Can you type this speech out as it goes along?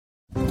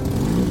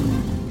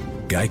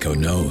Geico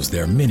knows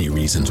there are many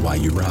reasons why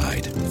you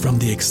ride. From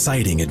the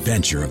exciting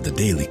adventure of the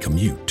daily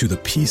commute to the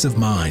peace of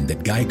mind that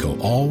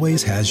Geico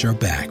always has your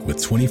back with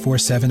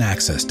 24/7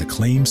 access to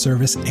claim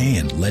service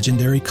and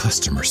legendary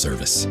customer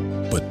service.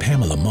 But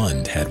Pamela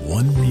Mund had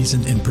one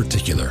reason in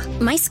particular.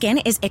 My skin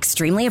is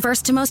extremely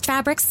averse to most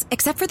fabrics,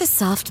 except for the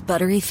soft,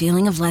 buttery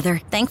feeling of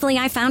leather. Thankfully,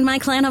 I found my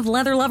clan of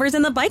leather lovers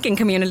in the biking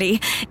community.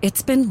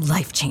 It's been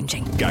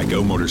life-changing.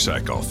 Geico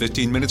Motorcycle.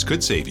 15 minutes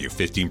could save you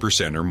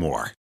 15% or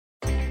more.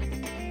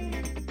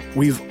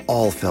 We've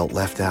all felt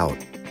left out.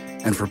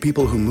 And for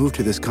people who move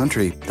to this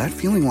country, that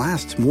feeling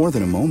lasts more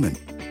than a moment.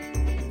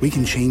 We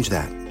can change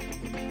that.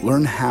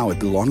 Learn how at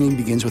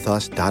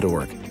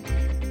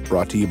belongingbeginswithus.org.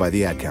 Brought to you by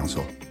the Ad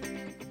Council.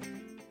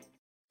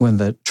 When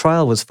the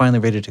trial was finally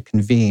ready to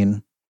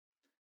convene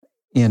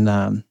in,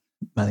 I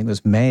think it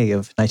was May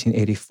of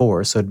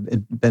 1984, so it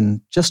had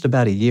been just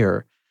about a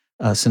year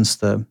since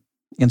the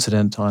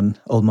incident on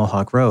Old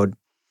Mohawk Road,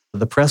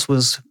 the press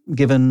was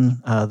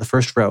given the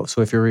first row.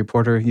 So if you're a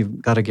reporter,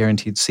 you've got a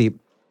guaranteed seat.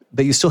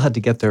 But you still had to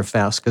get there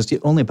fast because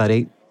only about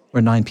 8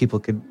 or 9 people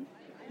could,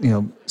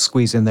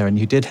 squeeze in there. And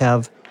you did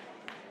have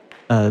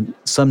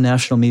some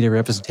national media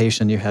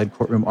representation. You had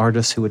courtroom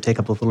artists who would take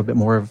up a little bit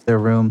more of their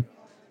room.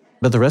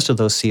 But the rest of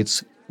those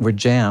seats were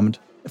jammed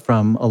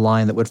from a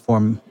line that would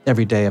form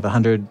every day of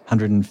 100,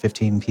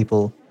 115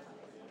 people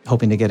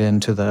hoping to get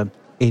into the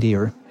 80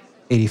 or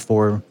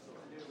 84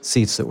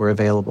 seats that were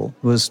available.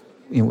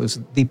 It was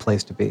the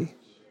place to be.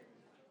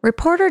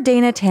 Reporter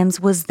Dana Timms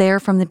was there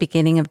from the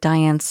beginning of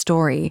Diane's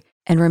story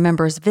and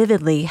remembers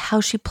vividly how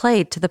she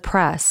played to the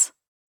press.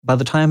 By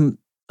the time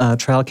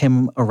trial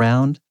came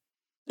around,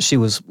 she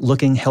was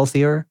looking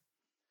healthier.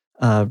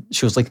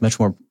 She was looking much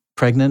more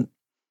pregnant.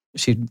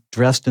 She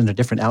dressed in a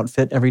different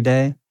outfit every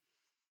day.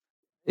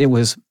 It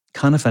was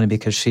kind of funny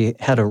because she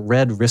had a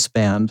red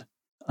wristband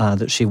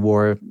that she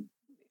wore,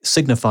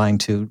 signifying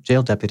to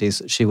jail deputies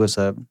that she was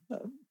a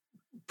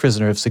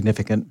prisoner of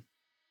significant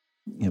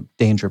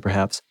danger,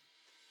 perhaps.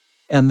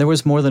 And there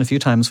was more than a few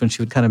times when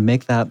she would kind of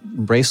make that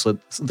bracelet,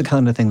 the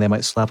kind of thing they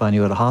might slap on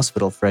you at a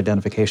hospital for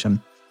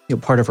identification.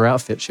 Part of her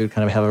outfit, she would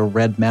kind of have a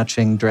red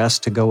matching dress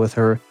to go with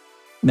her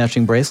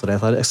matching bracelet. I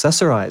thought,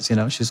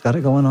 accessorize, she's got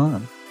it going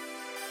on.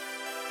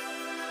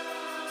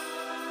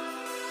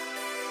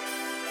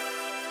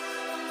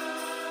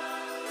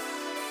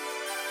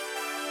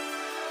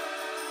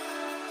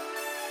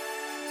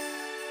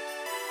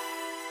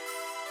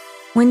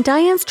 When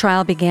Diane's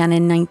trial began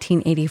in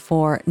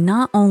 1984,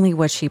 not only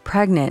was she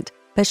pregnant,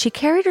 but she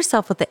carried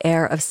herself with the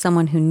air of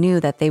someone who knew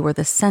that they were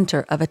the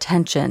center of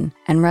attention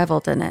and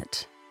reveled in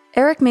it.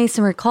 Eric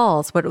Mason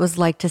recalls what it was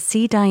like to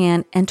see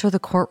Diane enter the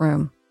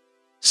courtroom.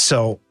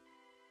 So,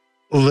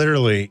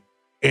 literally,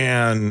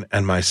 Anne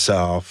and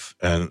myself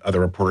and other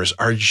reporters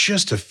are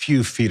just a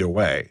few feet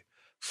away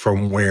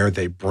from where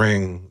they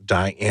bring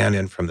Diane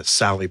in from the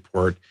Sally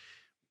Port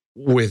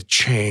with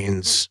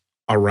chains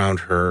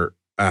around her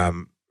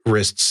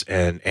wrists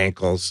and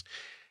ankles.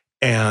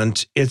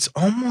 And it's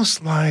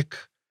almost like,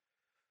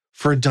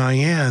 for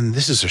Diane,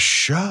 this is a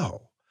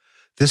show.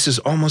 This is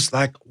almost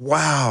like,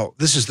 wow,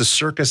 this is the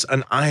circus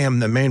and I am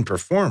the main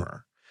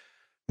performer.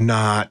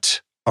 Not,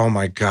 oh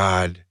my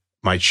God,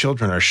 my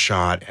children are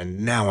shot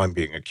and now I'm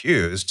being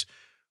accused,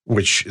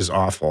 which is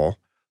awful.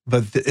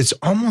 But it's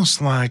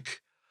almost like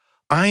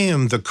I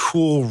am the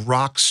cool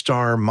rock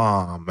star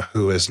mom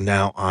who is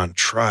now on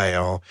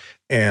trial.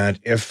 And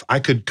if I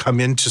could come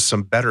into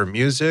some better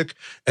music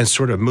and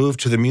sort of move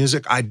to the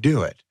music, I'd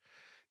do it.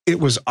 It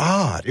was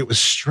odd. It was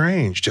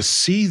strange to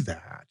see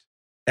that.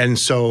 And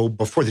so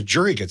before the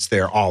jury gets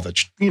there, all the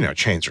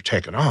chains are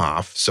taken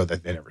off so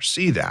that they never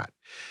see that.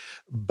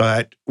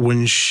 But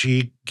when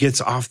she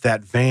gets off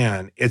that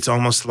van, it's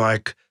almost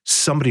like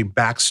somebody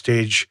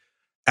backstage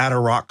at a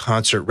rock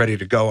concert ready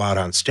to go out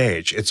on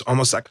stage. It's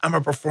almost like, I'm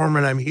a performer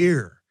and I'm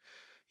here,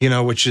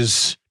 which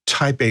is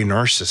type A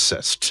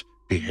narcissist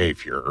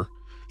behavior.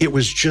 It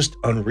was just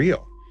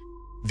unreal.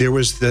 There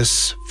was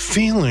this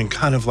feeling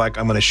kind of like,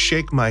 I'm going to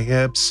shake my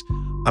hips.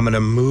 I'm going to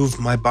move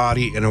my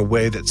body in a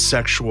way that's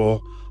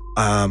sexual.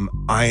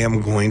 I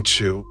am going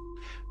to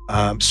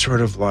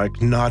sort of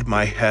like nod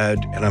my head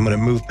and I'm going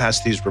to move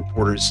past these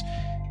reporters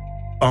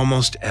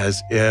almost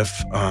as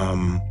if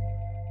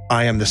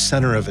I am the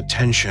center of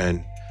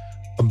attention,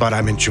 but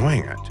I'm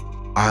enjoying it.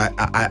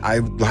 I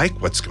like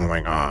what's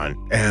going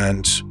on,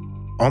 and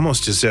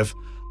almost as if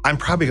I'm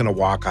probably going to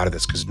walk out of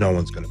this because no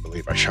one's going to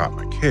believe I shot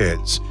my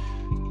kids.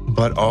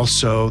 But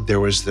also there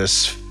was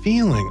this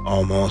feeling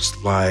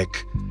almost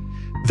like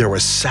there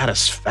was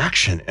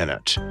satisfaction in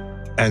it.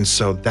 And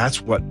so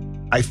that's what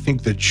I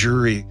think the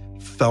jury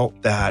felt,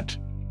 that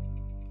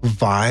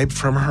vibe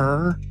from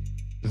her,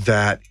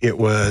 that it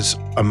was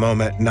a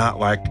moment not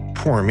like,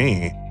 poor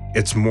me.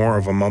 It's more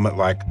of a moment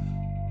like,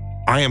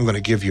 I am going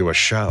to give you a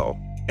show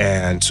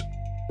and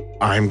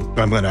I'm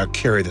going to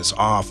carry this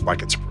off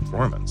like it's a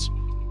performance.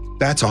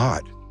 That's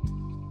odd.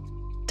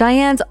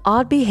 Diane's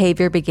odd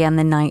behavior began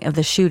the night of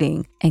the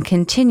shooting and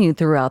continued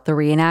throughout the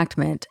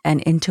reenactment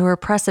and into her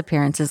press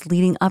appearances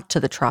leading up to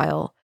the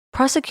trial.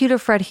 Prosecutor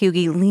Fred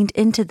Hugi leaned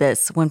into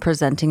this when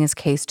presenting his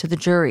case to the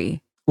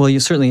jury. Well, you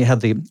certainly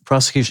had the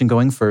prosecution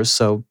going first,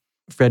 so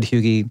Fred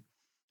Hugi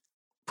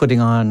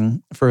putting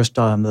on first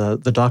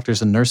the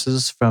doctors and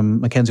nurses from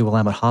Mackenzie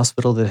Willamette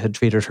Hospital that had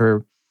treated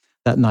her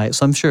that night.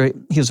 So I'm sure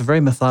he was a very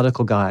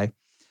methodical guy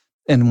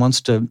and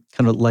wants to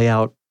kind of lay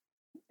out,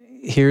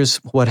 here's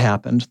what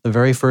happened. The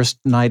very first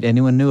night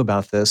anyone knew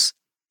about this,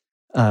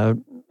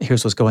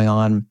 here's what's going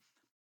on.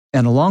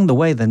 And along the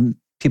way, then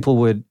people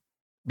would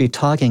be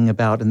talking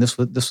about, and this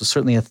was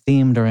certainly a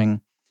theme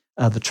during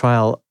the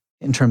trial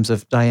in terms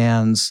of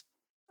Diane's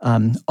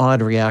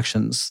odd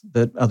reactions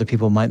that other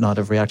people might not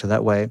have reacted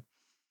that way.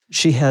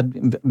 She had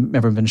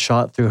been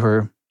shot through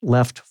her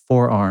left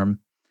forearm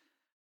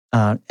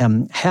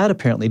and had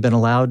apparently been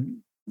allowed.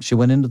 She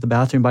went into the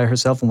bathroom by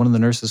herself and one of the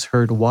nurses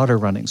heard water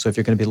running. So if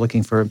you're going to be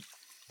looking for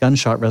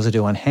gunshot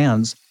residue on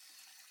hands,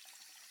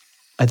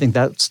 I think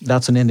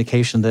that's an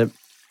indication that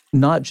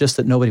not just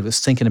that nobody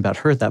was thinking about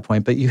her at that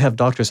point, but you have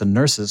doctors and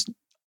nurses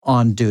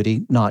on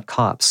duty, not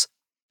cops,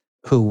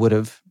 who would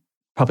have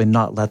probably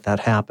not let that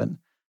happen.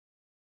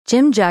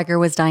 Jim Jagger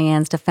was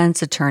Diane's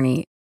defense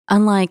attorney.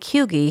 Unlike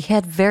Hugi, he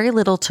had very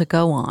little to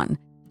go on.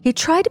 He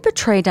tried to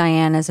portray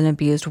Diane as an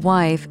abused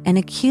wife and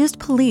accused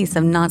police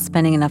of not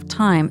spending enough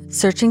time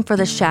searching for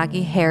the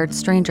shaggy-haired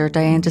stranger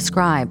Diane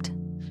described.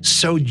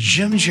 So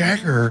Jim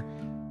Jagger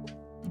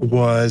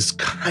was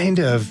kind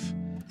of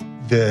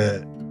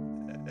the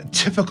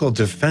typical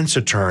defense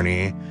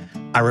attorney.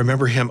 I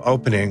remember him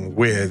opening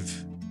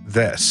with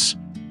this: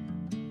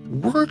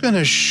 "We're going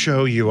to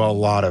show you a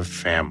lot of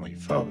family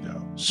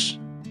photos.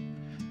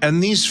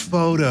 And these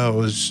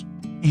photos,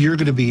 you're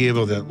going to be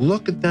able to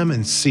look at them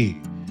and see,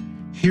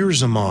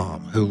 here's a mom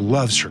who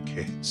loves her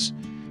kids.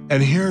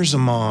 And here's a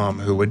mom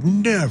who would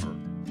never,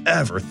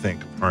 ever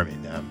think of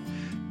harming them.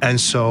 And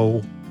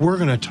so we're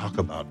going to talk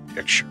about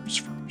pictures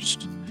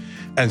first."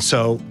 And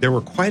so there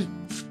were quite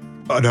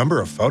a number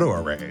of photo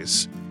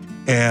arrays.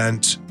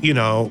 And,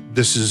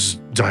 this is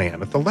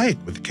Diane at the lake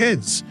with the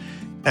kids.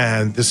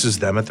 And this is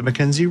them at the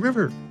Mackenzie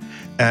River.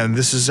 And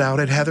this is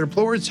out at Heather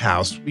Plord's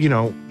house,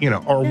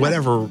 or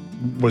whatever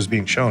was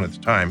being shown at the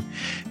time.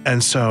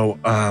 And so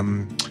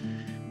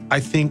I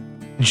think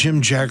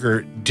Jim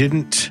Jagger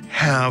didn't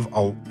have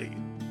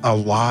a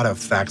lot of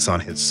facts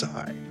on his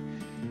side.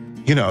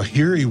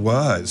 Here he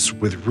was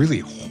with really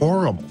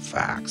horrible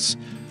facts.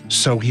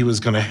 So he was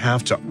going to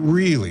have to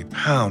really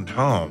pound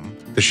home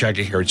the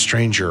shaggy-haired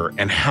stranger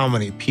and how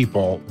many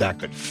people that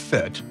could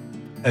fit.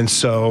 And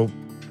so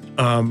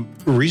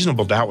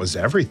reasonable doubt was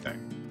everything.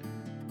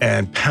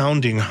 And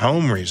pounding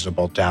home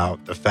reasonable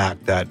doubt, the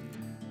fact that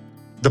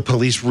the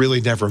police really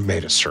never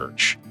made a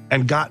search.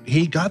 And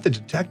he got the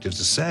detectives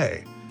to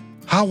say,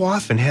 "How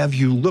often have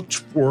you looked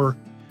for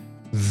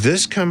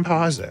this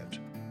composite?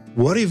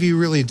 What have you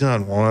really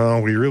done?"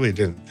 "Well, we really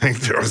didn't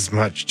think there was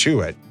much to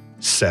it,"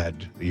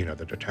 said,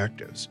 the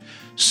detectives.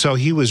 So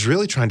he was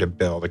really trying to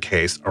build a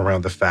case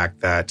around the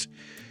fact that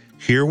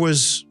here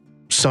was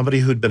somebody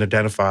who'd been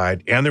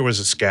identified and there was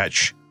a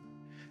sketch,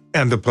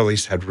 and the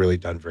police had really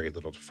done very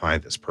little to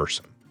find this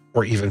person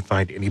or even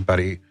find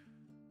anybody,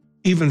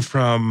 even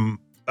from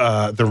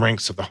the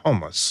ranks of the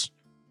homeless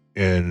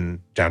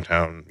in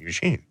downtown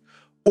Eugene,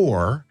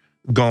 or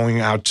going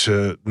out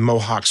to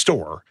Mohawk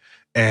store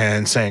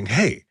and saying,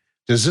 "Hey,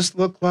 does this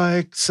look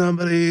like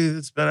somebody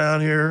that's been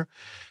out here?"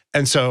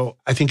 And so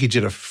I think he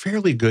did a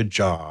fairly good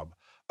job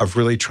of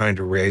really trying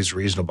to raise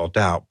reasonable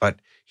doubt, but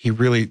he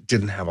really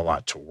didn't have a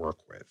lot to work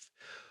with.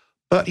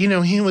 But,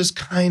 he was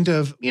kind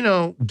of,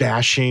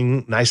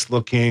 dashing, nice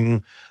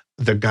looking,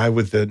 the guy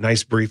with the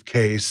nice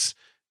briefcase,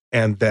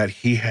 and that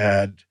he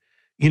had,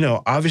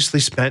 obviously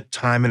spent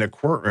time in a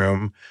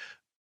courtroom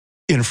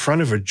in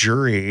front of a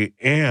jury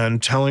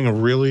and telling a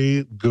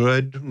really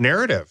good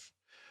narrative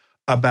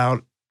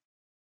about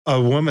a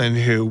woman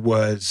who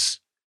was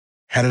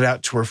headed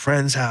out to her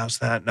friend's house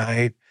that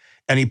night,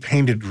 and he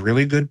painted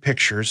really good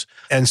pictures.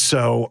 And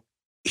so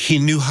he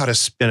knew how to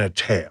spin a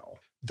tale.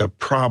 The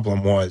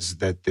problem was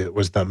that it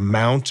was the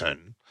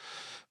mountain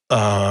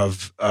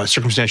of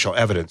circumstantial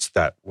evidence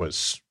that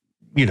was,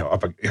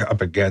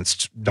 up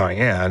against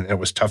Diane. It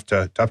was tough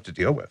to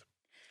deal with.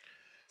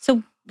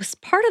 So was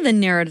part of the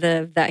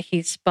narrative that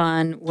he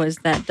spun was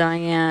that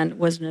Diane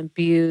was an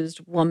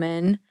abused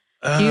woman.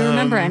 Do you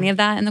remember any of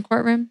that in the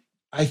courtroom?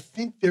 I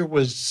think there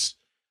was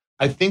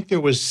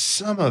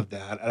some of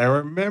that. And I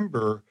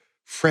remember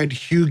Fred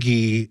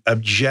Hugi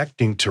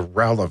objecting to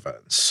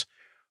relevance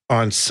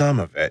on some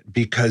of it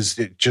because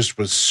it just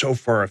was so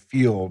far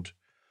afield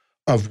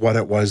of what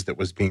it was that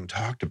was being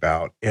talked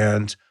about.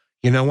 And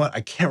you know what?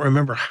 I can't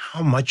remember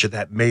how much of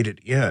that made it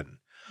in.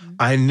 Mm-hmm.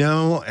 I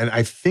know, and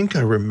I think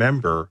I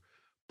remember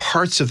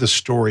parts of the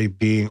story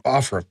being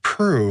offer of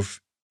proof,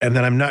 and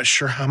then I'm not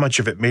sure how much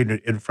of it made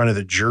it in front of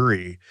the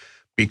jury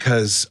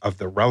because of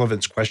the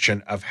relevance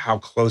question of how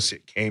close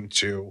it came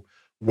to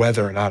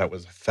whether or not it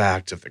was a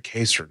fact of the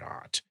case or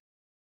not.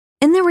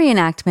 In the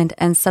reenactment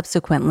and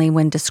subsequently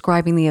when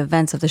describing the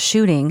events of the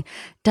shooting,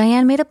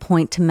 Diane made a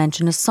point to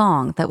mention a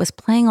song that was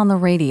playing on the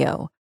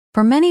radio.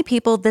 For many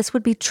people, this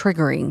would be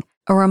triggering,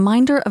 a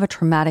reminder of a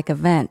traumatic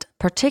event,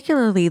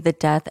 particularly the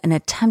death and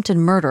attempted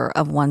murder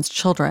of one's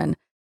children,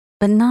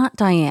 but not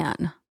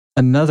Diane.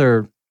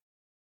 Another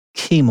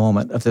key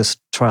moment of this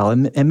trial,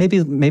 and maybe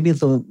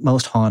the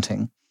most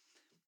haunting,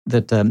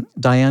 that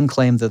Diane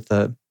claimed that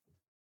the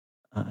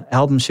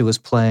album she was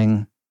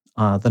playing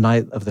the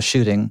night of the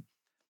shooting,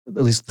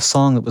 at least the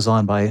song that was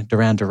on by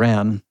Duran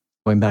Duran,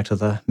 going back to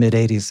the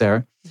mid-'80s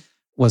there,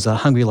 was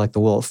Hungry Like the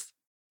Wolf.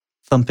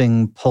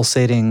 Thumping,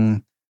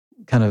 pulsating,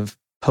 kind of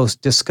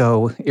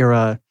post-disco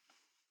era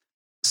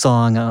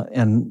song,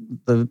 and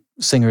the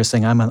singer is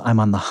saying, I'm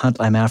on the hunt,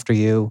 I'm after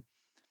you.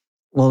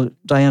 Well,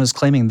 Diane is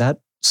claiming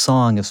that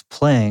song is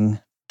playing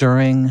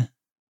during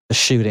the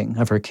shooting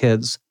of her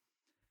kids.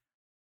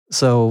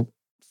 So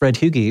Fred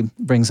Hugie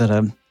brings in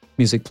a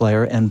music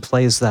player and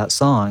plays that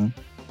song.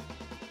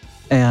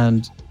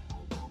 And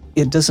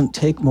it doesn't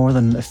take more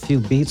than a few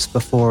beats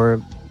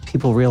before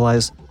people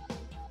realize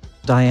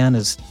Diane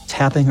is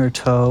tapping her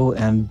toe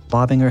and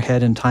bobbing her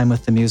head in time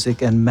with the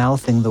music and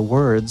mouthing the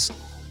words.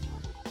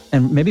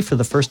 And maybe for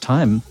the first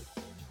time,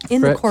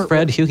 the courtroom.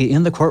 Fred Hugie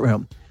in the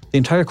courtroom. The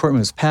entire courtroom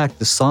is packed.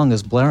 The song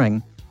is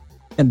blaring.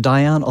 And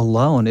Diane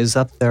alone is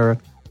up there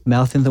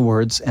mouthing the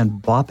words and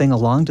bopping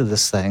along to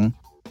this thing.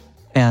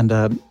 And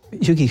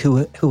Hugie,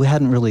 who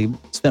hadn't really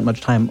spent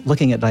much time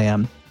looking at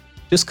Diane,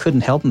 just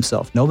couldn't help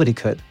himself. Nobody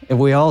could. And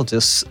we all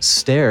just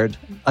stared,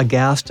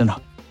 aghast and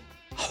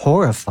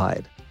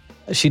horrified.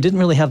 She didn't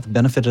really have the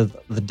benefit of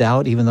the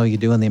doubt, even though you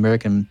do in the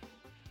American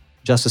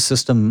justice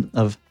system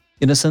of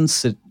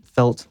innocence. It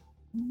felt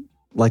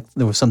like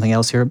there was something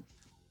else here.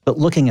 But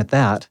looking at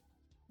that,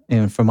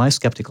 and for my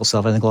skeptical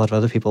self, I think a lot of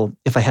other people,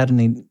 if I had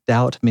any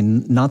doubt, I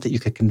mean, not that you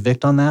could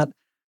convict on that,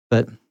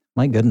 but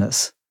my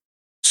goodness.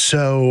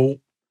 So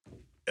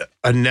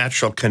a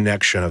natural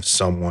connection of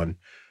someone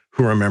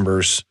who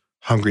remembers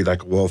Hungry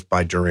Like a Wolf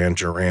by Duran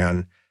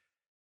Duran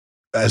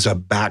as a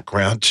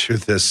background to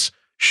this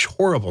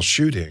horrible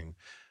shooting,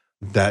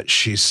 that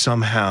she's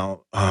somehow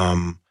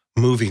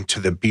moving to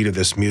the beat of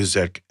this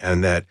music,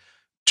 and that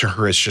to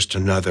her it's just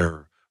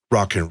another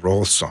rock and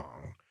roll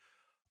song.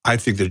 I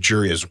think the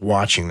jury is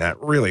watching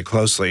that really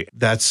closely.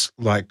 That's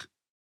like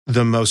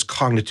the most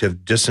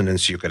cognitive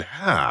dissonance you could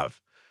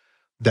have,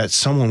 that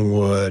someone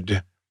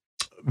would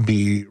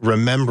be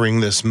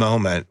remembering this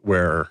moment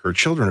where her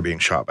children are being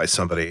shot by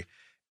somebody,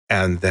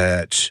 and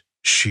that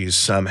she's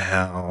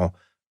somehow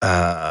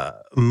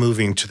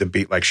moving to the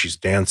beat like she's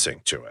dancing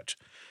to it.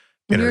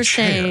 You're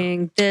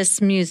saying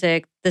this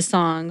music, the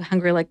song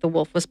Hungry Like the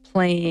Wolf, was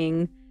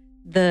playing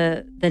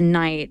the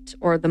night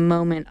or the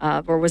moment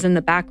of, or was in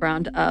the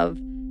background of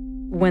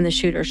when the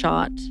shooter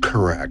shot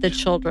Correct. the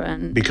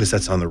children. Because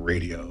that's on the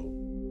radio,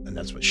 and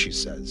that's what she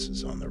says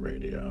is on the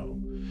radio.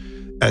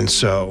 And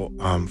so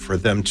for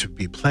them to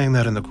be playing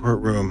that in the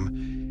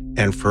courtroom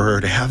and for her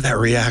to have that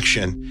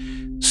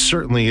reaction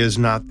certainly is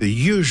not the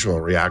usual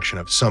reaction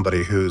of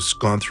somebody who's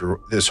gone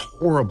through this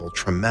horrible,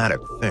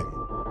 traumatic thing.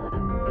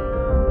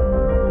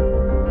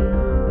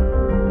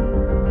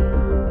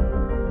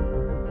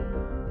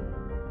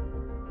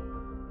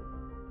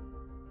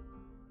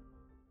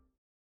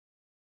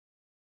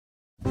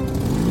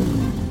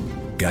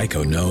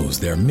 Geico knows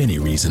there are many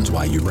reasons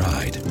why you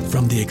ride.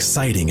 From the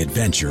exciting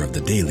adventure of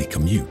the daily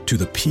commute to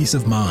the peace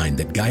of mind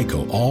that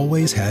Geico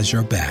always has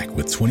your back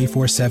with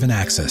 24/7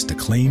 access to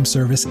claim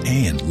service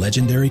and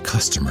legendary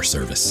customer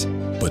service.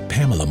 But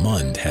Pamela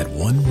Mund had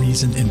one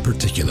reason in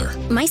particular.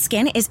 My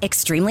skin is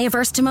extremely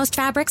averse to most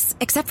fabrics,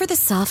 except for the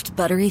soft,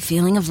 buttery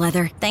feeling of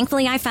leather.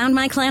 Thankfully, I found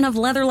my clan of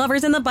leather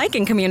lovers in the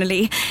biking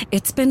community.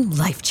 It's been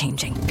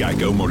life-changing.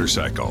 Geico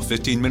Motorcycle.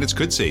 15 minutes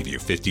could save you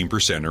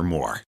 15% or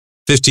more.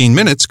 15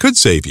 minutes could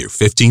save you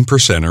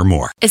 15% or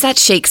more. Is that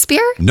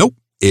Shakespeare? Nope,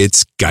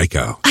 it's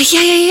Geico.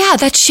 Yeah,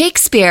 that's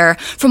Shakespeare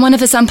from one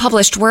of his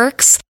unpublished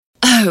works.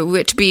 Oh,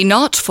 it be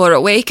not for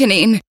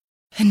awakening.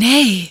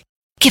 Nay,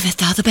 giveth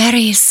thou the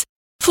berries.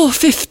 For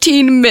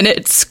 15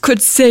 minutes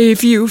could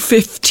save you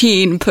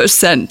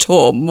 15%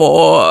 or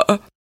more.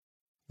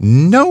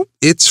 No,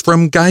 it's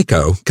from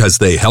Geico, because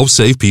they help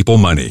save people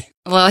money.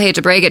 Well, I hate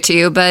to break it to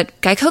you, but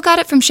Geico got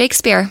it from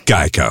Shakespeare.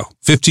 Geico.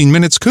 15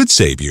 minutes could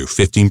save you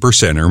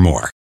 15% or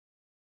more.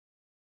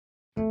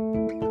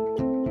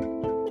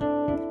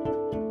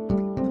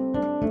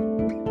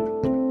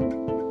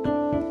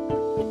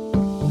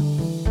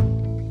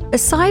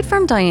 Aside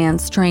from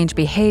Diane's strange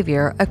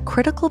behavior, a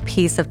critical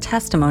piece of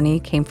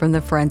testimony came from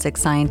the forensic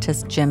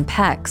scientist Jim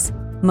Pex.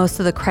 Most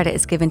of the credit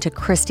is given to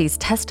Christie's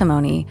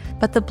testimony,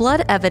 but the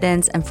blood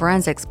evidence and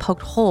forensics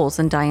poked holes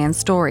in Diane's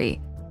story.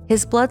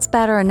 His blood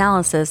spatter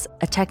analysis,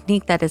 a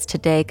technique that is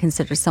today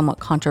considered somewhat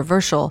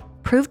controversial,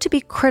 proved to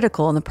be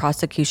critical in the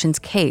prosecution's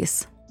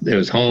case. I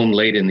was home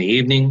late in the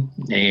evening,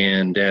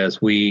 and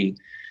as we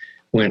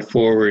went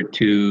forward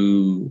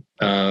to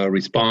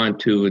respond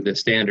to the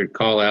standard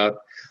call-out,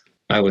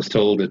 I was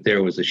told that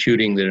there was a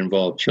shooting that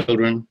involved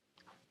children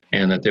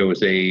and that there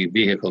was a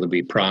vehicle to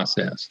be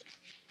processed.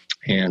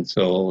 And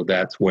so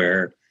that's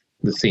where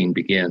the scene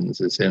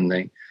begins. It's in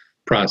the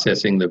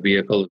processing the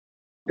vehicle.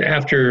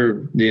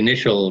 After the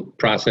initial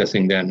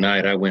processing that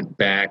night, I went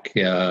back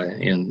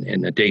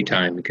in the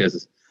daytime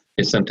because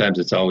sometimes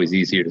it's always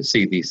easier to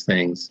see these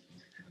things.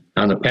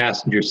 On the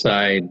passenger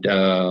side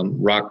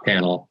rock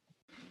panel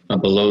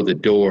below the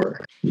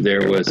door,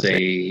 there was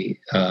a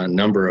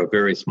number of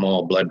very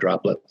small blood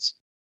droplets,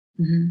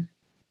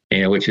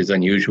 which is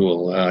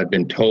unusual. I've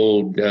been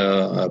told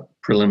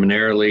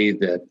preliminarily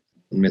that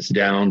Miss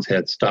Downs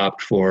had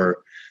stopped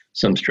for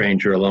some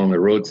stranger along the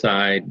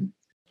roadside,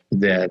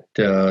 that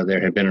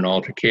there had been an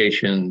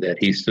altercation, that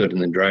he stood in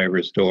the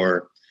driver's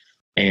door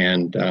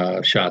and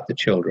shot the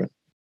children.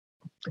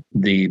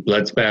 The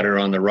blood spatter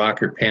on the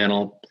rocker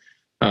panel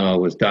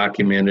was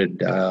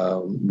documented.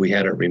 We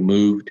had it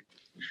removed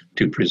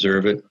to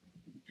preserve it.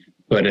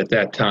 But at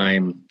that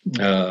time,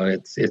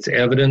 it's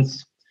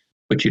evidence,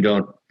 but you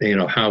don't,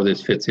 how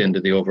this fits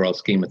into the overall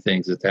scheme of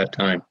things at that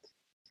time.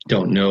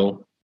 Don't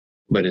know,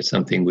 but it's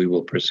something we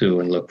will pursue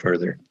and look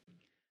further.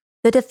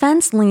 The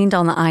defense leaned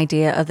on the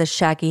idea of the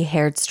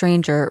shaggy-haired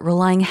stranger,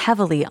 relying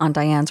heavily on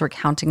Diane's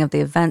recounting of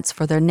the events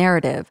for their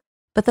narrative.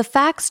 But the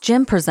facts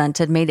Jim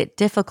presented made it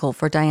difficult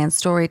for Diane's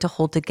story to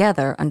hold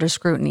together under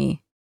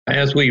scrutiny.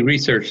 As we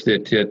researched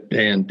it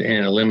and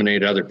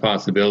eliminate other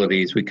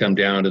possibilities, we come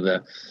down to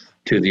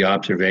the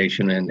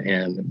observation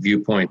and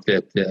viewpoint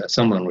that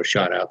someone was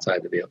shot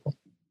outside the vehicle.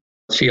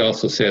 She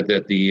also said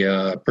that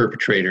the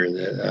perpetrator,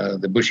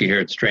 the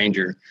bushy-haired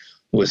stranger,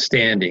 was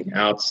standing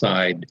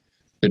outside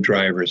the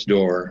driver's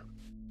door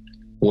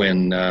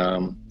when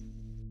all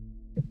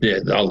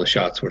the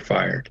shots were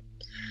fired.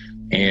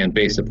 And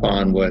based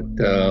upon what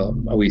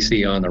we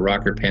see on the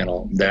rocker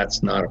panel,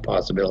 that's not a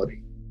possibility.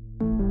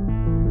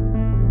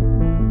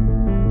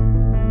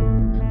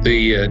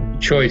 The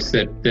choice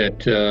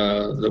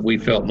that we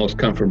felt most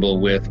comfortable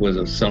with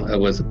was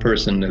a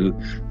person who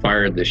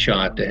fired the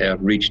shot to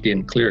have reached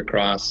in clear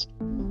across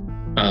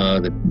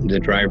the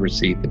driver's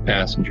seat, the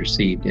passenger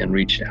seat, and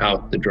reached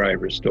out the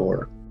driver's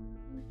door,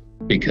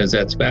 because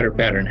that spatter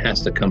pattern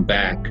has to come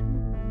back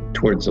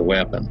towards the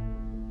weapon.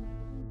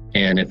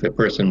 And if a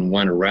person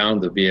went around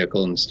the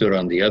vehicle and stood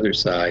on the other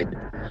side,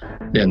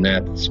 then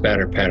that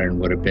spatter pattern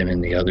would have been in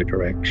the other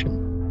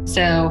direction.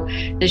 So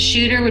the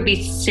shooter would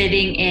be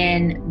sitting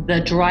in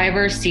the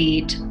driver's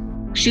seat,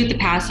 shoot the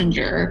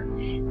passenger,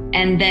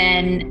 and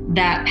then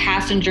that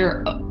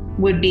passenger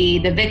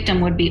the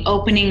victim would be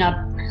opening up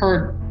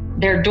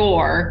their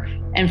door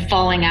and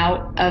falling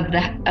out of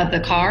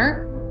the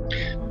car?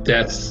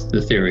 That's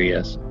the theory,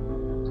 yes.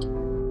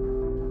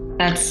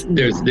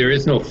 There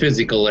is no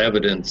physical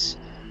evidence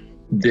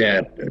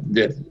that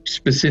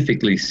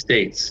specifically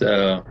states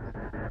the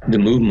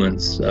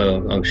movements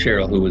of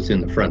Cheryl, who was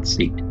in the front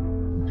seat.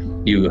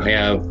 You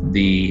have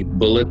the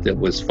bullet that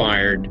was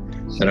fired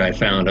that I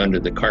found under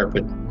the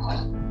carpet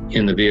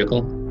in the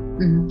vehicle.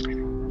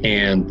 Mm-hmm.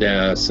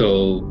 And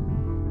so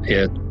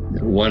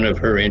one of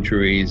her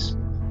injuries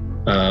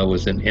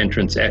was an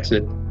entrance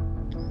exit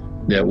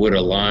that would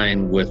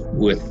align with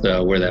where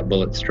that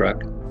bullet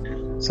struck.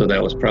 So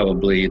that was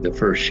probably the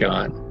first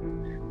shot.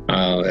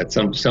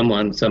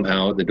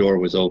 Somehow the door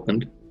was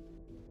opened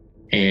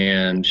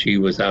and she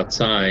was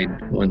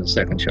outside when the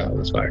second shot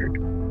was fired.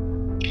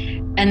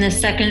 And the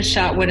second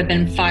shot would have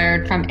been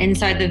fired from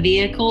inside the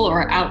vehicle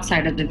or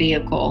outside of the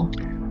vehicle?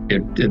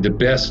 The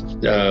best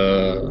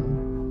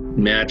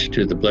match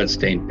to the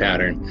bloodstain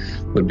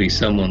pattern would be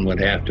someone would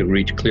have to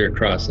reach clear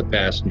across the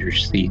passenger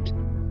seat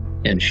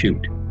and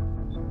shoot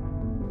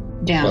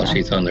down while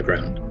she's on the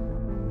ground.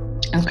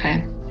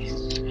 Okay.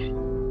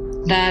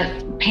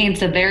 That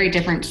paints a very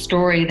different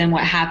story than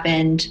what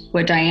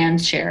Diane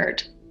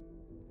shared.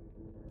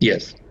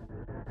 Yes.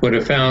 What I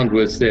found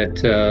was that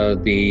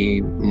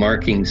the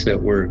markings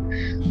that were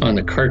on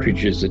the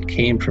cartridges that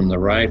came from the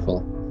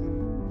rifle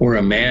were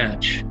a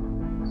match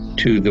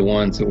to the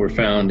ones that were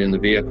found in the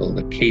vehicle,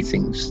 the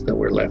casings that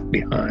were left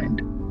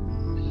behind,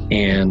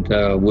 and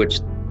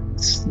which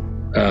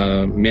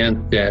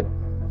meant that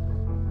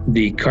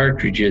the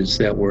cartridges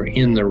that were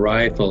in the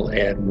rifle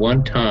at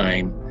one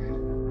time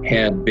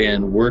had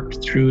been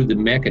worked through the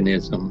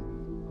mechanism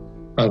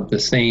of the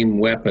same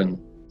weapon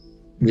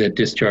that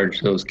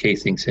discharged those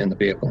casings in the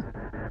vehicle.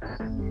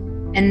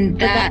 And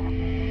that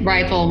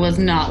rifle was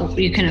not,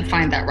 you couldn't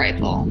find that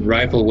rifle?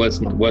 Rifle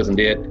wasn't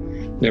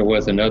it. There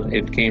was another,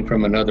 it came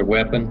from another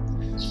weapon,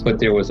 but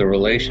there was a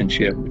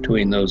relationship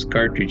between those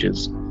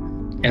cartridges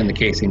and the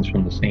casings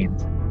from the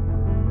scenes.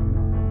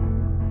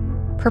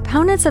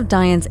 Proponents of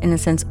Diane's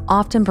innocence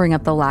often bring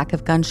up the lack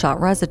of gunshot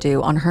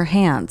residue on her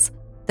hands.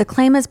 The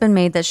claim has been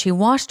made that she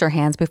washed her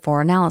hands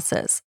before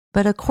analysis.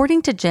 But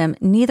according to Jim,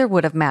 neither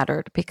would have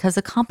mattered because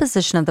the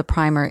composition of the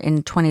primer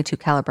in .22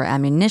 caliber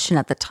ammunition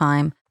at the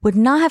time would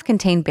not have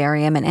contained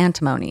barium and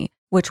antimony,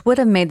 which would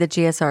have made the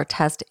GSR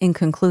test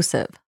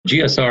inconclusive.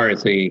 GSR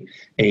is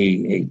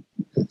a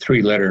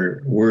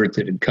three-letter word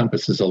that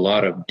encompasses a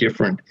lot of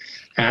different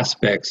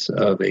aspects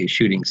of a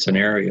shooting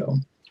scenario.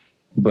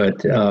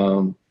 But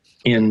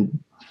in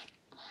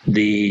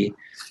the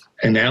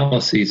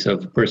analyses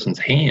of the person's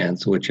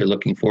hands, which you're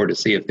looking for to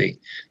see if they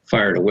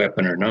fired a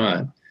weapon or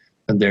not,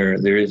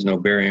 there is no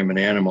barium and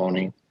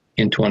antimony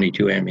in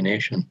 .22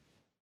 ammunition.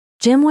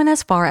 Jim went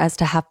as far as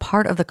to have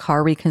part of the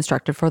car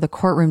reconstructed for the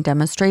courtroom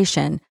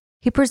demonstration.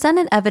 He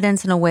presented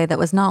evidence in a way that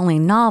was not only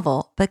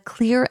novel, but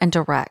clear and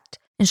direct,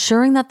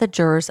 ensuring that the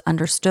jurors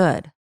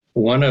understood.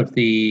 One of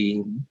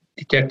the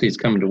detectives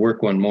coming to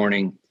work one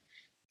morning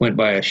went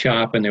by a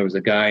shop, and there was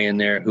a guy in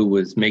there who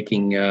was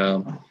making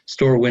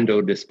store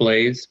window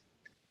displays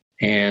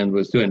and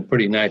was doing a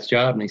pretty nice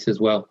job. And he says,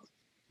 well,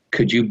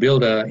 could you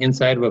build an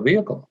inside of a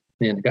vehicle?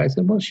 And the guy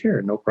said, well,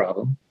 sure, no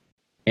problem.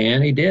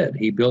 And he did.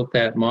 He built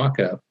that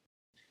mock-up.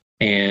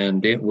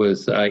 And it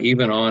was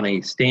even on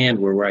a stand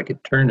where I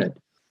could turn it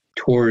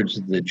towards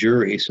the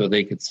jury so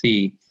they could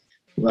see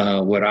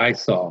what I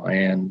saw.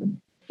 And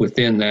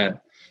within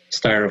that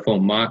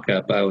styrofoam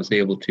mock-up, I was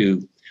able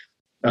to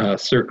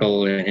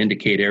circle and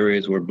indicate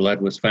areas where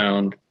blood was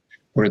found,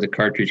 where the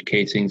cartridge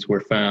casings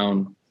were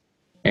found.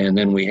 And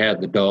then we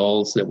had the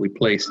dolls that we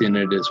placed in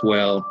it as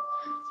well,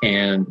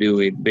 and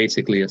do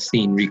basically a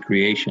scene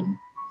recreation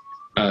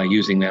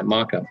using that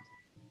mock-up.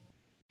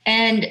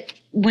 And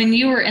when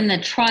you were in the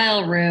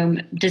trial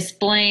room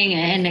displaying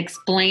and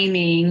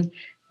explaining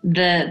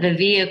the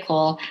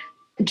vehicle,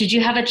 did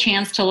you have a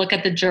chance to look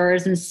at the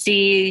jurors and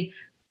see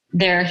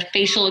their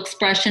facial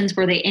expressions?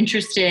 Were they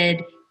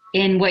interested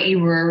in what you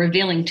were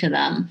revealing to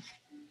them?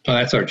 Oh,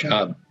 that's our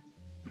job.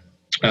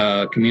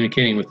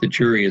 Communicating with the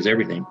jury is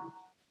everything.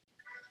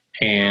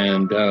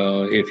 And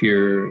if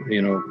you're,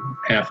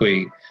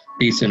 halfway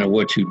decent at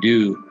what you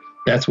do,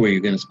 that's where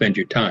you're going to spend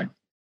your time.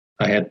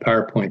 I had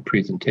PowerPoint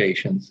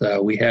presentations.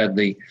 We had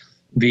the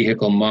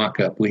vehicle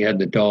mock-up. We had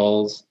the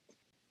dolls.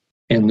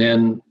 And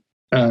then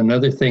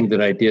another thing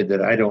that I did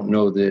that I don't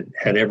know that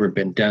had ever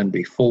been done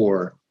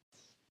before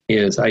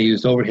is I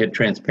used overhead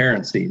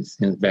transparencies.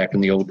 Back in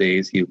the old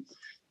days, you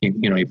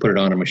put it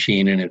on a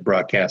machine and it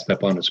broadcast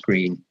up on a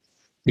screen,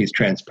 these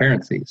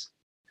transparencies.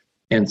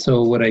 And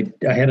so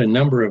I had a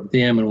number of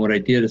them, and what I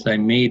did is I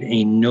made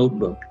a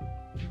notebook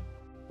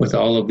with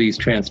all of these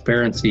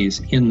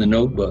transparencies in the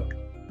notebook.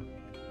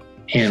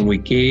 And we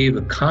gave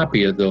a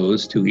copy of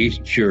those to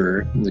each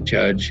juror, the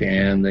judge,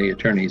 and the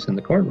attorneys in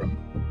the courtroom.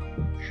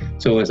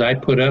 So as I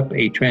put up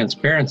a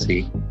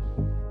transparency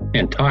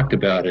and talked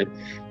about it,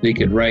 they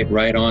could write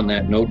right on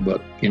that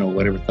notebook,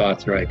 whatever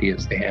thoughts or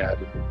ideas they had.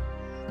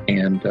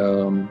 And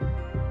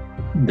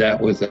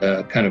that was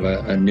a kind of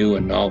a new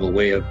and novel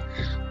way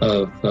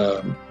of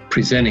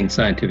presenting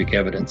scientific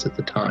evidence at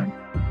the time.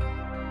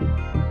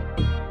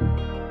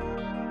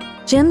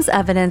 Jim's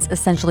evidence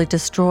essentially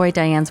destroyed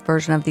Diane's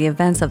version of the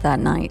events of that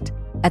night.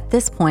 At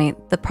this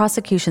point, the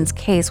prosecution's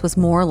case was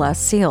more or less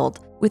sealed,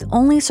 with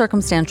only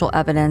circumstantial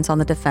evidence on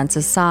the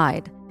defense's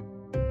side.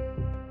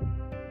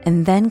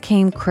 And then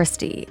came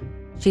Christy.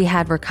 She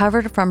had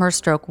recovered from her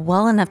stroke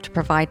well enough to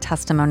provide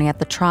testimony at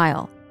the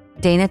trial.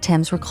 Dana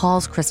Timms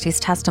recalls Christy's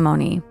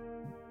testimony.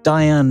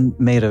 Diane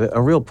made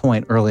a real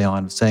point early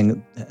on,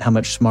 saying how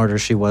much smarter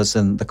she was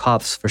than the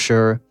cops for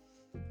sure.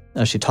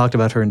 She talked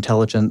about her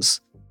intelligence.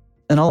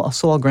 And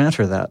I'll grant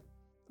her that.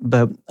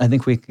 But I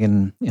think we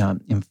can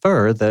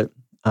infer that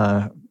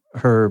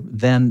her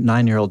then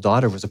 9-year-old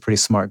daughter was a pretty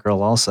smart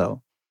girl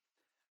also.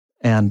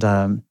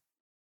 And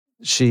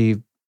she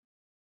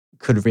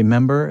could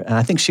remember, and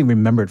I think she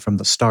remembered from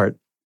the start,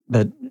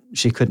 but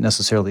she couldn't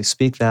necessarily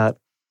speak that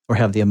or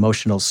have the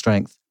emotional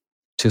strength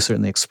to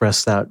certainly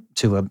express that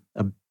to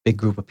a big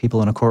group of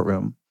people in a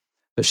courtroom.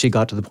 But she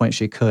got to the point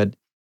she could.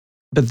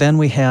 But then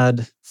we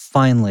had,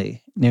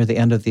 finally, near the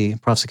end of the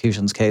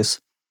prosecution's case,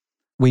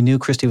 we knew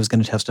Christy was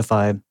going to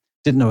testify,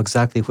 didn't know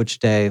exactly which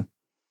day,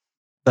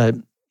 but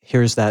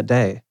here's that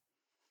day.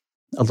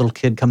 A little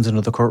kid comes into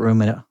the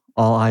courtroom and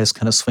all eyes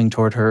kind of swing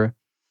toward her.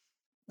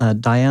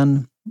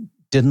 Diane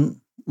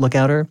didn't look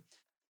at her,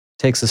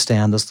 takes a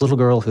stand. This little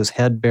girl whose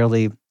head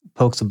barely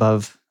pokes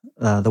above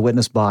the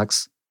witness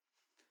box.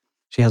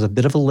 She has a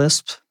bit of a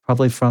lisp,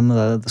 probably from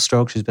the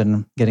stroke. She's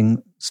been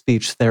getting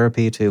speech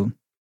therapy to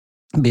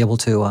be able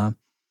to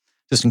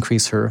just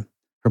increase her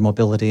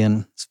mobility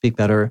and speak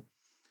better.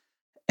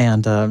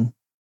 And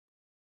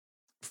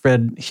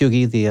Fred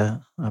Hughey,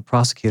 the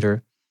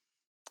prosecutor,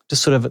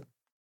 just sort of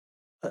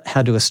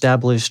had to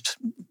establish,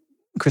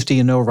 Christy,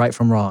 you know right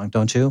from wrong,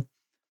 don't you?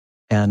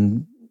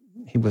 And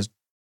he was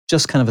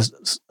just kind of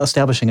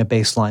establishing a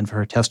baseline for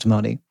her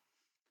testimony,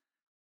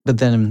 but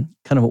then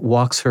kind of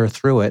walks her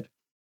through it.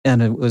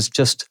 And it was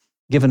just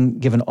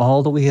given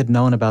all that we had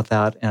known about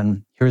that,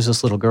 and here's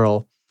this little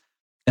girl,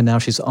 and now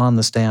she's on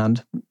the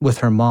stand with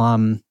her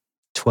mom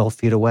 12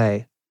 feet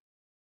away,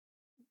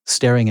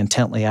 staring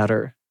intently at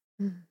her.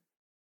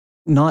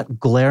 Not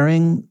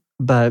glaring,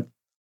 but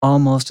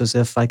almost as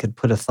if I could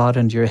put a thought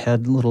into your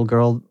head, little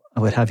girl,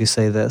 I would have you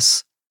say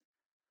this.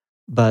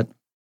 But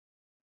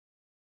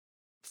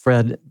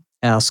Fred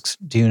asks,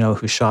 do you know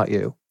who shot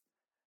you?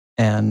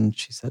 And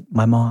she said,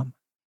 my mom.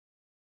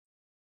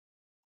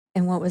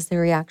 And what was the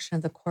reaction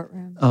of the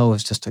courtroom? Oh, it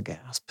was just a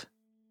gasp.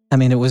 I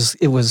mean, it was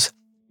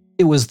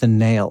the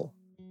nail.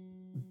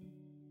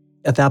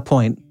 At that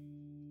point,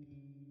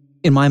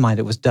 in my mind,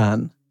 it was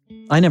done.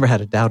 I never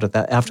had a doubt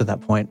after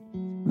that point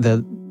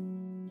that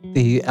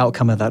the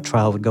outcome of that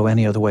trial would go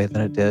any other way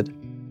than it did.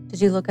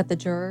 Did you look at the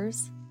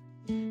jurors?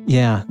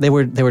 Yeah, they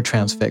were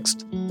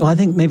transfixed. Well, I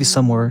think maybe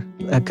some were,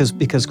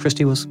 because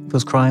Christy was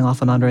crying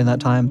off and on during that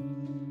time.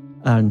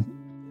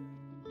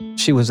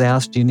 She was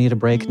asked, do you need a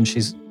break? And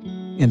she's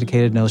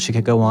indicated no, she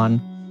could go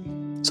on.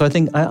 So I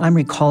think I'm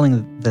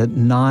recalling that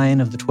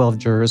 9 of the 12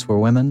 jurors were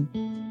women.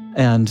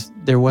 And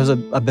there was a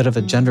bit of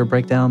a gender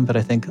breakdown, but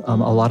I think a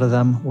lot of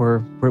them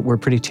were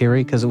pretty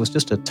teary because it was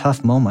just a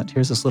tough moment.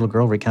 Here's this little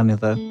girl recounting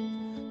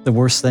the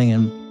worst thing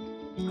in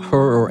her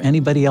or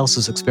anybody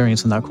else's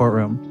experience in that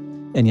courtroom.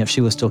 And yet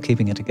she was still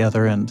keeping it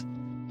together and,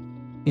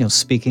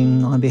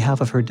 speaking on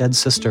behalf of her dead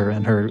sister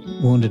and her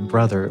wounded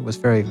brother. It was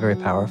very, very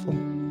powerful.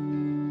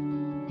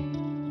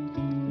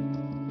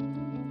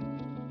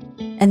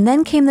 And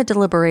then came the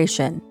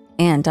deliberation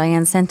and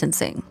Diane's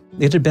sentencing.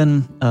 It had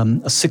been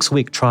a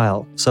 6-week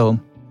trial, so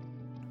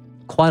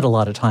quite a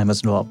lot of time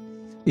was involved.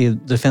 The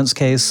defense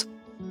case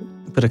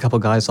put a couple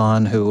guys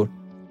on who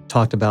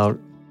talked about,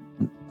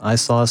 I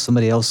saw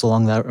somebody else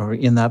along that or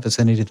in that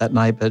vicinity that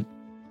night, but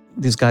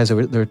these guys, there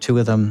were 2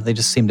 of them, they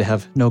just seemed to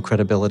have no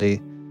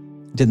credibility,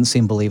 didn't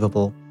seem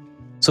believable.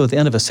 So at the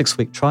end of a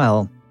 6-week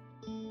trial,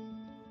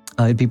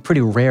 it'd be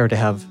pretty rare to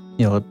have,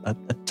 a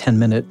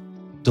 10-minute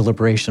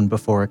deliberation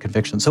before a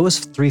conviction. So it was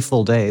 3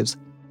 full days.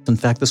 In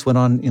fact, this went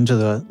on into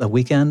the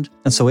weekend.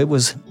 And so it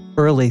was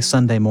early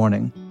Sunday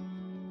morning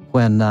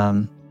when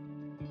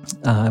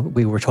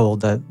we were told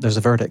that there's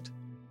a verdict.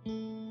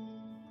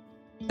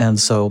 And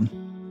so,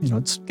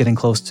 it's getting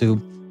close to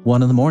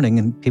 1 a.m.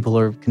 and people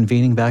are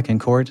convening back in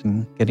court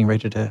and getting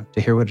ready to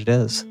hear what it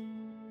is.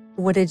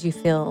 What did you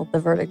feel the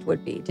verdict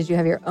would be? Did you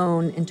have your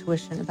own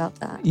intuition about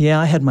that? Yeah,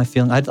 I had my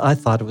feeling. I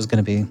thought it was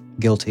going to be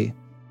guilty.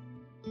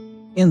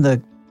 In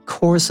the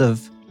course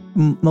of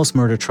most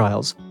murder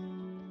trials,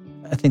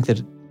 I think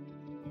that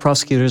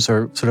prosecutors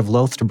are sort of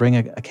loath to bring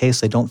a case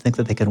they don't think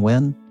that they can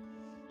win.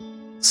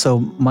 So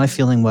my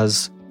feeling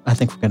was, I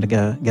think we're going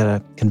to get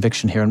a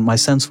conviction here. And my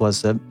sense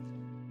was that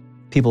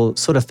people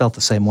sort of felt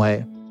the same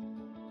way.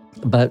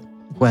 But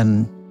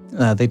when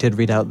they did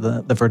read out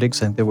the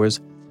verdicts, I think there was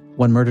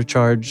 1 murder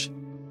charge,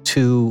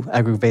 2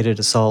 aggravated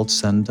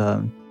assaults, and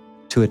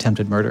 2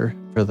 attempted murder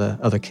for the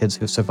other kids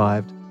who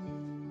survived.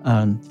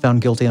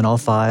 Found guilty on all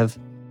 5.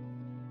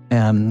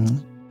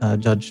 And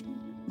Judge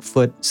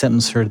Foote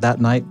sentenced her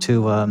that night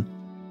to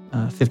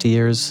 50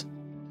 years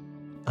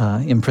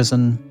in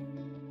prison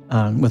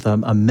with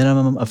a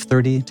minimum of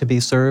 30 to be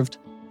served.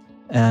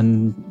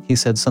 And he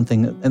said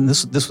something, and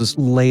this was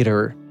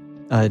later,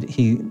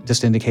 he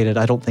just indicated,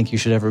 I don't think you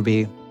should ever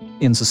be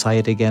in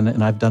society again,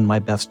 and I've done my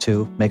best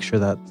to make sure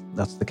that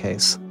that's the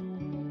case.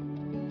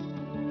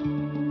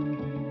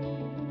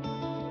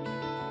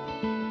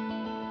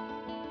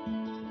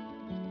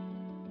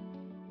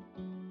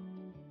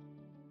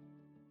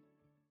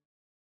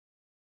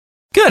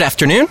 Good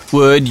afternoon.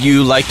 Would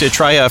you like to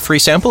try a free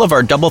sample of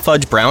our double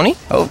fudge brownie?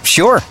 Oh,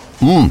 sure.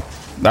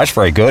 That's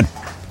very good.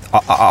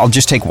 I'll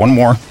just take 1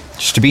 more,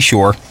 just to be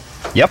sure.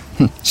 Yep,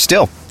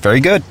 still very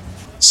good.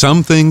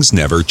 Some things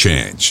never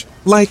change,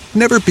 like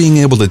never being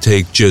able to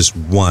take just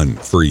 1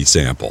 free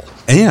sample.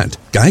 And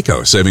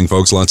Geico saving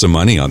folks lots of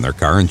money on their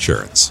car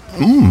insurance.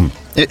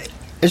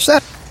 Is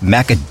that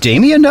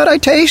macadamia nut I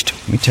taste?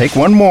 Let me take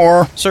 1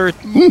 more. Sir?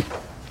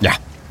 Yeah,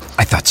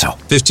 I thought so.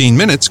 15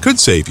 minutes could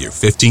save you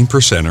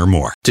 15% or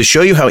more. To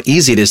show you how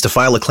easy it is to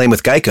file a claim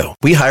with Geico,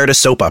 we hired a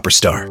soap opera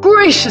star.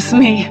 Gracious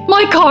me,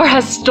 my car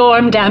has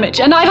storm damage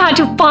and I've had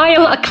to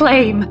file a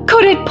claim.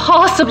 Could it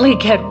possibly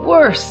get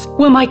worse?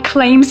 Will my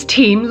claims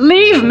team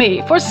leave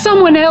me for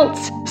someone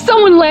else?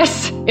 Someone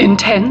less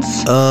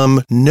intense?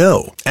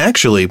 No.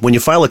 Actually, when you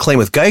file a claim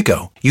with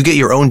Geico, you get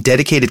your own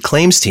dedicated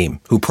claims team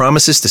who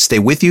promises to stay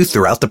with you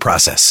throughout the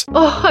process.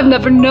 Oh, I've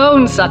never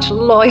known such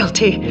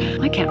loyalty.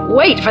 I can't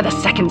wait for the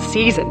 2nd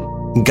season.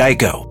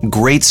 Geico.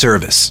 Great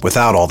service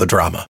without all the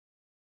drama.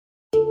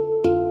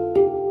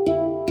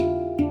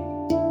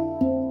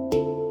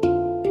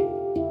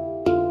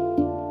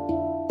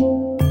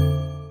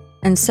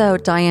 And so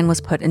Diane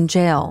was put in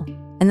jail.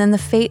 And then the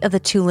fate of the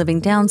 2 living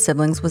Down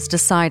siblings was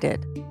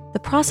decided. The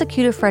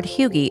prosecutor, Fred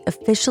Hugie,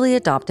 officially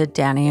adopted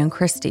Danny and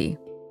Christy.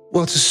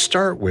 Well, to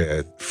start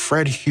with,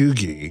 Fred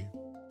Hugie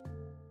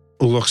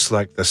looks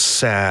like the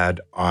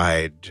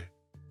sad-eyed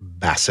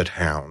basset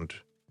hound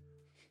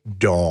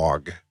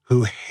dog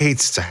who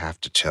hates to have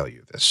to tell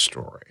you this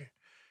story.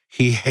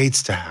 He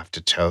hates to have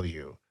to tell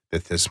you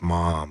that this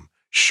mom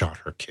shot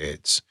her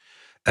kids.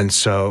 And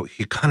so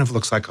he kind of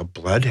looks like a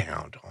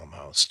bloodhound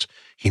almost.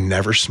 He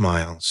never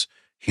smiles.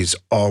 He's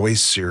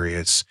always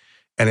serious.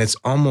 And it's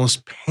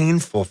almost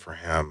painful for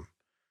him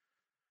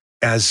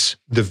as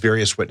the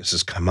various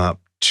witnesses come up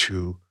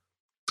to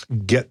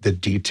get the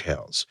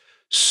details.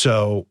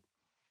 So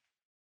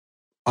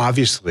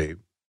obviously,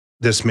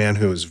 this man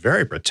who is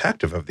very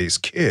protective of these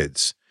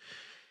kids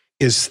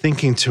is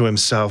thinking to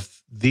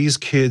himself, these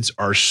kids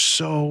are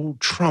so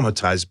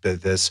traumatized by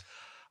this.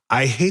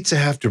 I hate to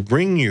have to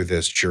bring you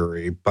this,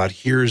 jury, but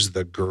here's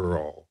the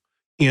girl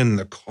in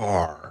the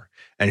car,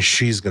 and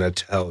she's going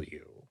to tell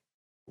you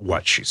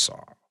what she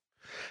saw.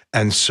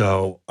 And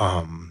so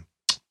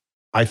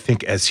I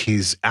think as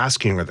he's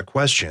asking her the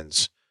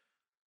questions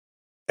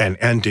and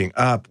ending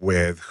up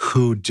with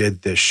who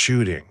did this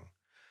shooting,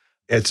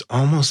 it's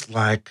almost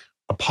like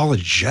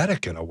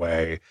apologetic in a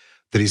way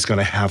that he's going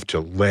to have to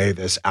lay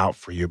this out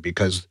for you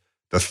because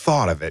the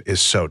thought of it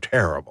is so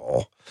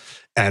terrible.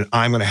 And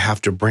I'm going to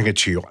have to bring it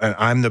to you. And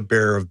I'm the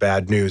bearer of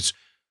bad news.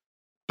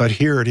 But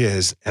here it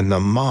is. And the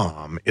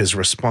mom is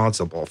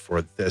responsible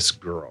for this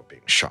girl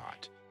being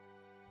shot.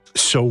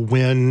 So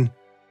when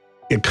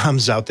it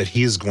comes out that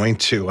he is going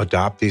to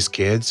adopt these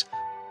kids,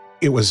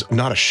 it was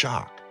not a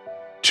shock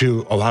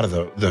to a lot of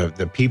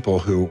the people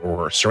who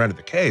were surrounded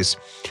the case,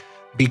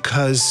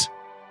 because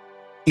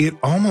it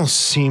almost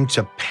seemed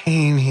to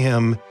pain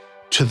him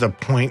to the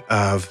point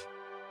of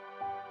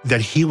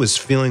that he was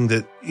feeling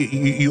that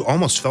you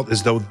almost felt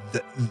as though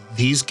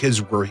these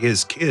kids were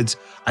his kids.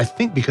 I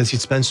think because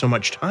he'd spent so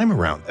much time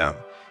around them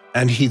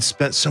and he'd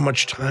spent so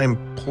much time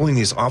pulling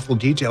these awful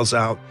details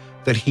out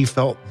that he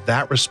felt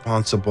that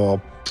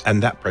responsible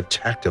and that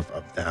protective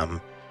of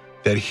them,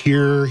 that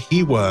here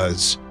he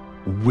was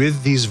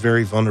with these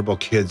very vulnerable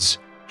kids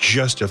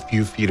just a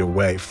few feet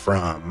away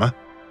from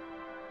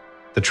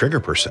the trigger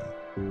person,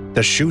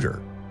 the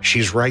shooter.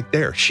 She's right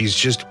there. She's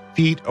just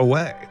feet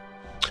away.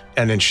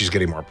 And then she's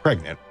getting more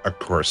pregnant, of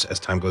course, as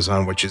time goes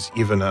on, which is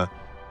even a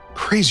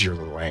crazier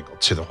little angle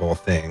to the whole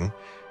thing.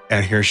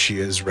 And here she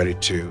is ready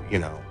to,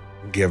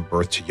 give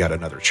birth to yet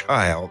another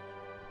child.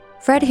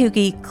 Fred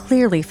Hugi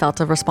clearly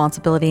felt a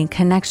responsibility and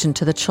connection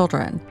to the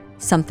children,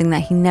 something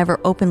that he never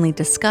openly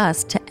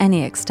discussed to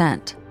any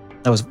extent.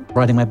 I was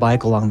riding my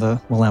bike along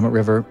the Willamette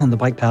River on the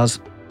bike paths.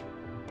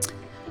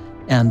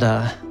 And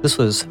this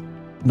was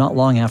not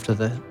long after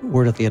the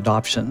word of the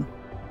adoption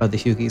by the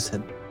Hugis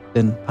had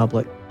been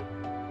public.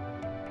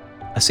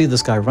 I see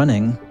this guy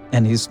running,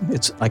 and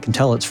I can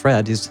tell it's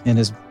Fred. He's in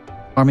his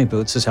army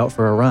boots, just out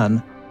for a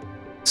run.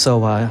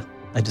 So I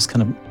just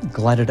kind of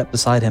glided up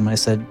beside him. I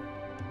said,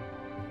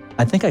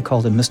 I think I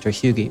called him Mr.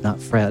 Hugi, not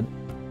Fred.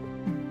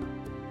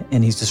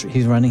 And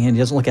he's running, and he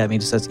doesn't look at me. He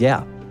just says,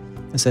 yeah.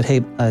 I said, hey,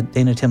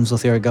 Dana Timms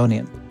with the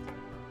Oregonian.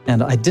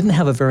 And I didn't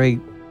have a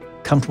very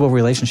comfortable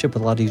relationship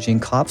with a lot of Eugene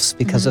cops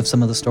because of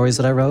some of the stories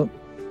that I wrote,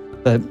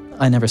 but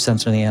I never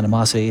sensed any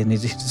animosity. And he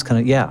just kind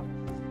of, yeah.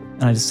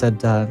 And I just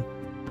said,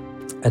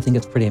 I think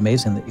it's pretty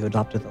amazing that you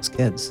adopted those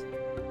kids.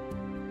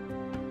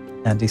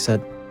 And he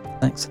said,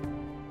 thanks.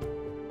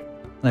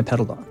 And I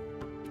pedaled on.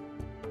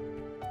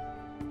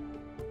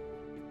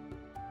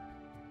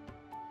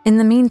 In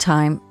the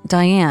meantime,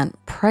 Diane,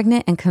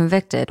 pregnant and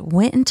convicted,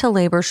 went into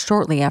labor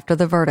shortly after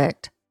the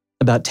verdict.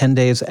 About 10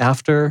 days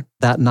after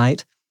that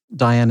night,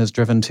 Diane is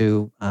driven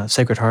to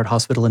Sacred Heart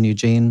Hospital in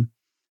Eugene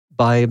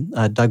by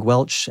Doug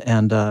Welch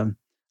and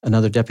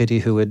another deputy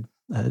who had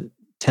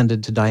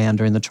tended to Diane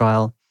during the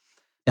trial.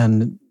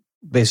 And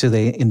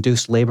basically they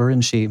induced labor,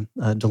 and she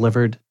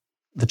delivered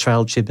the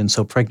child she'd been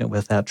so pregnant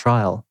with that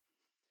trial.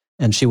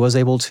 And she was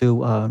able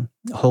to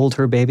hold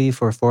her baby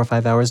for 4 or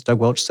 5 hours. Doug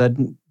Welch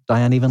said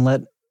Diane even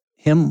let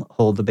him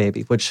hold the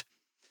baby, which,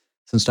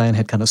 since Diane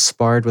had kind of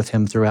sparred with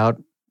him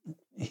throughout,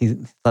 he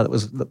thought it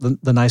was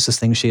the nicest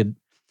thing she had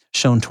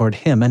shown toward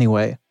him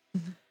anyway.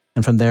 Mm-hmm.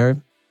 And from there,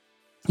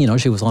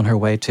 she was on her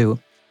way to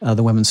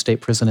the Women's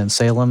State Prison in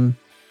Salem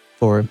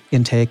for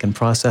intake and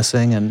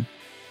processing. And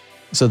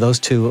so those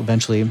two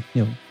eventually,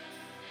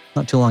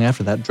 not too long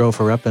after that, drove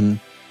her up and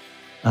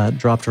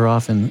dropped her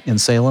off in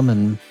Salem.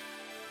 And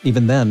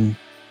even then,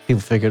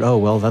 people figured, oh,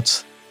 well,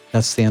 that's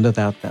the end of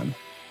that then.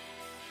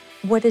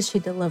 What did she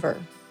deliver?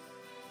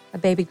 A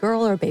baby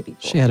girl or a baby boy?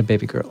 She had a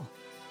baby girl.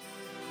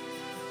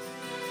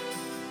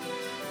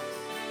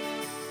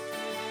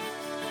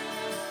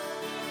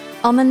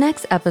 On the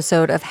next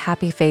episode of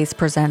Happy Face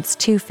Presents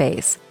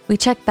Two-Face, we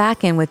check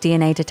back in with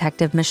DNA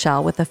detective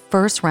Michelle with the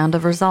first round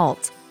of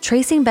results,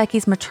 tracing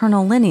Becky's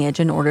maternal lineage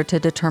in order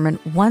to determine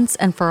once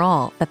and for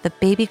all that the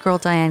baby girl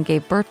Diane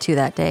gave birth to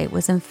that day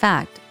was in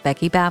fact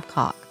Becky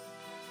Babcock.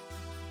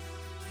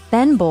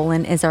 Ben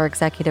Bolin is our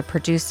executive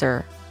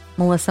producer.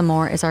 Melissa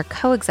Moore is our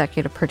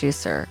co-executive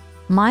producer.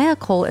 Maya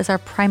Cole is our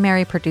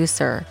primary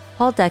producer.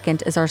 Paul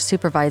Deckent is our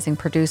supervising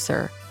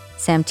producer.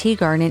 Sam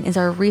Teagarden is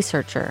our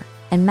researcher.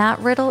 And Matt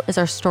Riddle is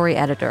our story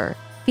editor.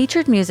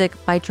 Featured music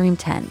by Dream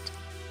Tent.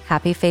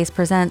 Happy Face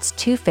Presents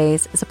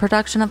Two-Face is a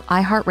production of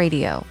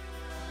iHeartRadio.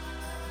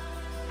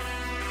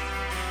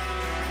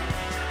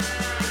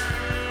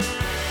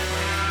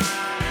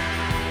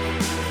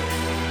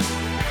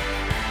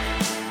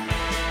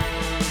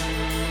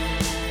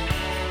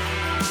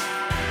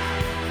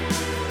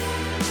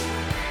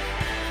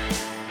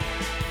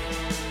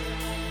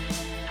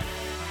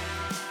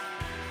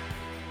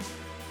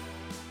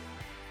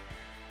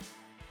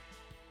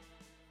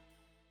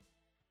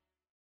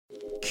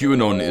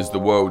 QAnon is the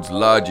world's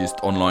largest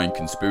online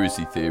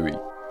conspiracy theory.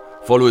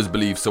 Followers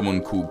believe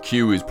someone called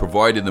Q is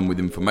providing them with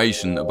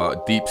information about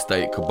a deep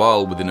state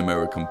cabal within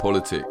American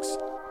politics.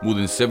 More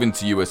than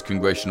 70 US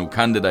congressional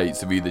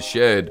candidates have either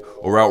shared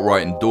or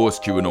outright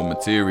endorsed QAnon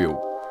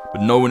material,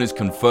 but no one has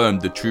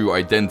confirmed the true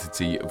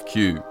identity of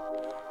Q.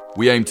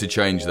 We aim to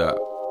change that.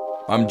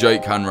 I'm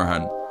Jake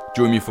Hanrahan.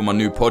 Join me for my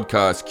new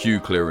podcast, Q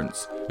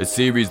Clearance, a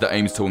series that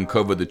aims to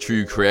uncover the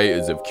true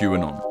creators of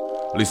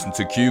QAnon. Listen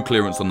to Q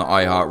Clearance on the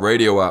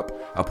iHeartRadio app,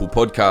 Apple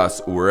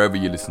Podcasts, or wherever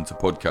you listen to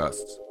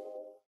podcasts.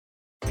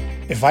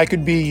 If I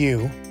could be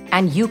you,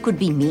 and you could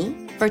be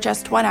me, for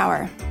just 1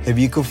 hour. If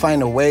you could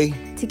find a way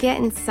to get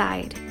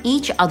inside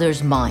each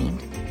other's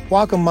mind.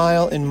 Walk a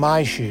mile in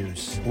my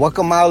shoes. Walk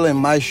a mile in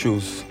my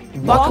shoes.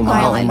 Walk a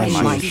mile in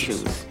my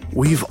shoes.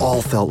 We've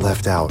all felt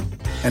left out.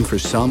 And for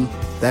some,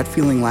 that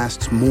feeling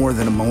lasts more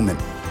than a moment.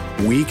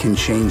 We can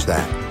change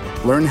that.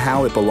 Learn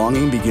how at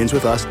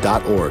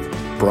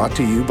belongingbeginswithus.org. Brought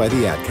to you by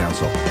the Ad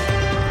Council.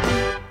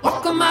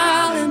 Walk a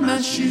mile in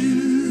my shoes.